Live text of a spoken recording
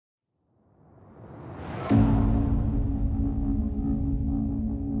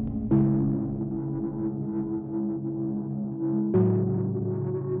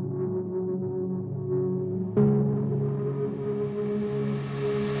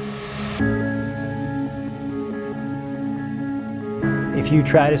if you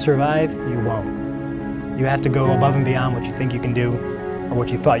try to survive, you won't. You have to go above and beyond what you think you can do or what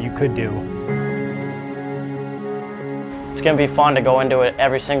you thought you could do. It's going to be fun to go into it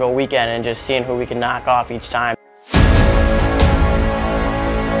every single weekend and just seeing who we can knock off each time.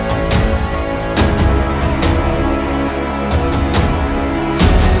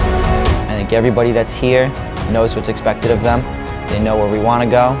 I think everybody that's here knows what's expected of them. They know where we want to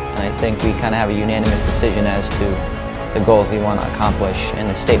go, and I think we kind of have a unanimous decision as to the goals we want to accomplish and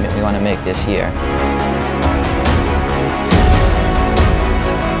the statement we want to make this year.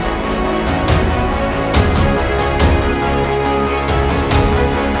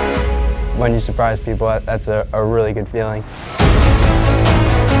 When you surprise people, that's a really good feeling.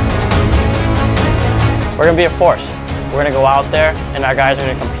 We're going to be a force. We're going to go out there and our guys are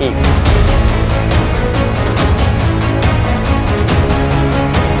going to compete.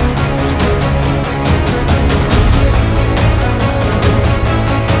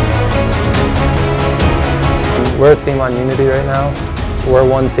 We're a team on unity right now. We're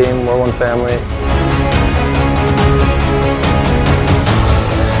one team, we're one family.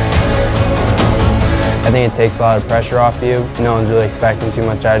 I think it takes a lot of pressure off you. No one's really expecting too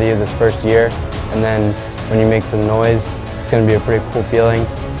much out of you this first year. And then when you make some noise, it's going to be a pretty cool feeling.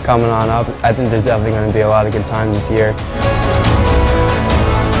 Coming on up, I think there's definitely going to be a lot of good times this year.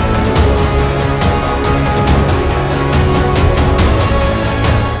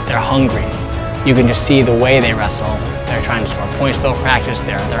 They're hungry. You can just see the way they wrestle. They're trying to score points, they'll practice,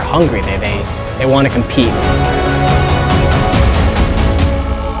 they're hungry, they want to compete.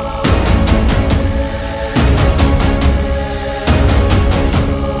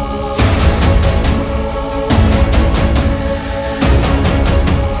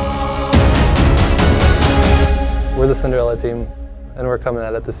 We're the Cinderella team, and we're coming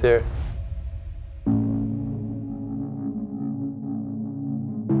at it this year.